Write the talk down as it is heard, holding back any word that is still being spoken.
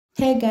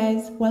Hey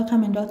guys,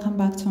 welcome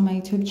back to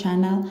my YouTube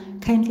channel.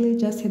 Kindly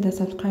just hit the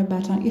subscribe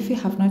button if you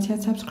have not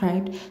yet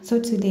subscribed. So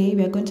today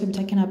we are going to be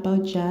talking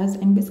about Jazz,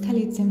 and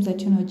basically it seems that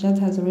Jazz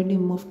has already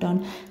moved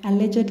on.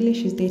 Allegedly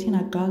she's dating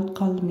a girl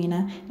called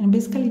Mina, and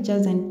basically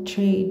Jazz and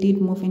Trey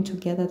did move in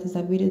together. There's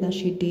a video that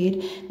she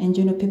did, and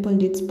people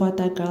did spot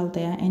that girl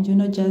there, and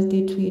Jazz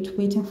did tweet,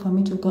 "Waiting for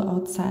me to go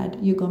outside,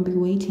 you're gonna be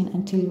waiting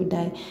until you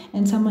die."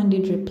 And someone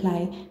did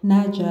reply,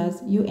 "Nah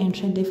Jazz, you and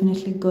Trey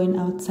definitely going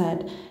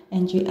outside.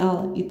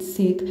 NGL, it's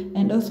sick."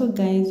 And also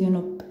guys,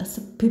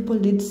 people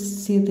did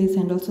see this,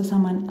 and also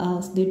someone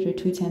else did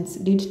retweet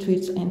and did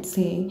tweet and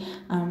say,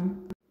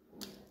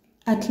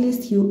 at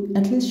least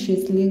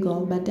she's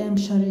legal, but I'm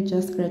sure he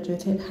just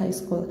graduated high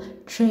school.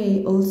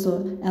 Trey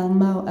also,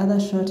 Elmao, other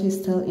shorty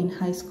is still in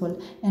high school.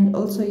 And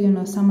also,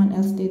 someone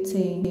else did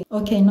say,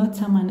 okay, not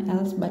someone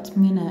else, but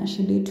Mina,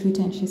 she did tweet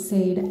and she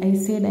said, "I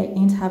said I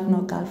ain't have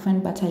no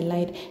girlfriend, but I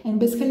lied." And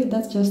basically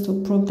that's just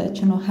to prove that,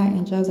 her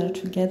and Jazz are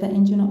together.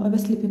 And,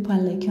 obviously people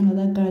are like,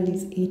 that girl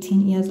is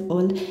 18 years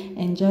old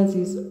and Jazz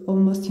is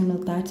almost,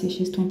 30.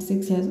 She's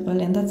 26 years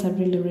old. And that's a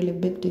really, really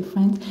big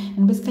difference.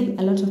 And basically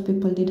a lot of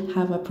people did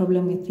have a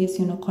problem with this,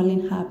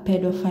 calling her a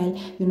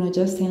pedophile,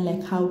 just saying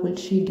like, how will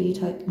she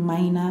date a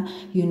minor,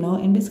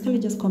 and basically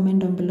just comment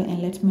down below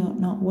and let me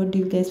know what do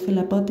you guys feel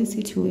about this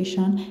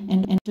situation.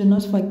 And do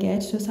not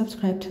forget to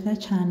subscribe to the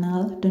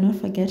channel, do not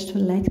forget to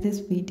like this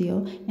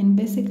video, and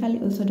basically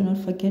also do not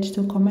forget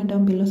to comment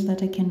down below so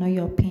that I can know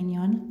your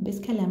opinion.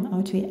 Basically I'm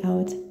out, we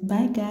out.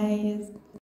 Bye guys.